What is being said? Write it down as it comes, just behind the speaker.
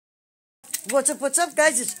What's up,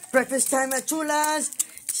 guys? It's breakfast time at Chulas.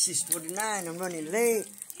 6:49. I'm running late.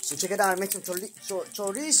 So check it out. I made some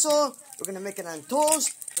chorizo. We're going to make it on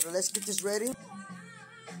toast. So let's get this ready.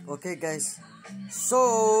 Okay, guys.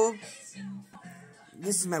 So,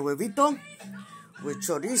 this is my huevito with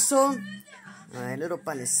chorizo. My little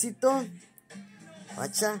panecito.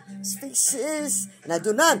 Watcha, spaces. And I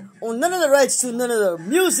do not own none of the rights to none of the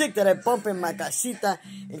music that I bump in my casita.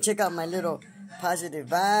 And check out my little positive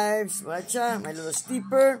vibes. Watcha, my little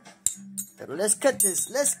steeper. Pero let's cut this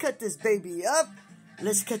baby up.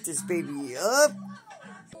 Let's cut this baby up.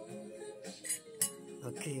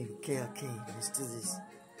 Okay. Let's do this.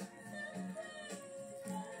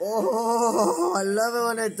 Oh, I love it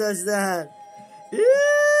when it does that. Yeah.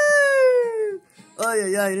 Oh,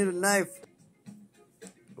 yeah, you need a knife.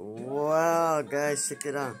 Wow, guys, check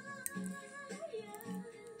it out.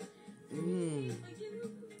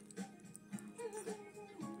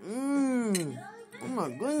 Oh my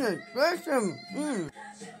goodness,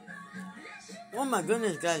 Oh my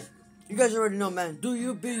goodness, guys. You guys already know, man. Do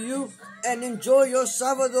you be you and enjoy your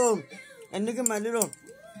Sabado. And look at my little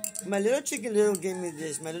chicken little gave me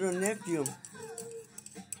this. My little nephew.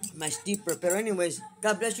 My steeper. But anyways,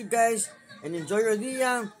 God bless you guys. And enjoy your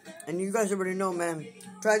dia. And you guys already know, man.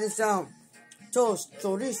 Try this out. Toast,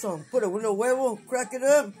 chorizo. Put a little huevo. Crack it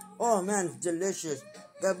up. Oh, man. It's delicious.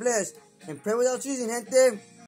 God bless. And pray without ceasing, gente.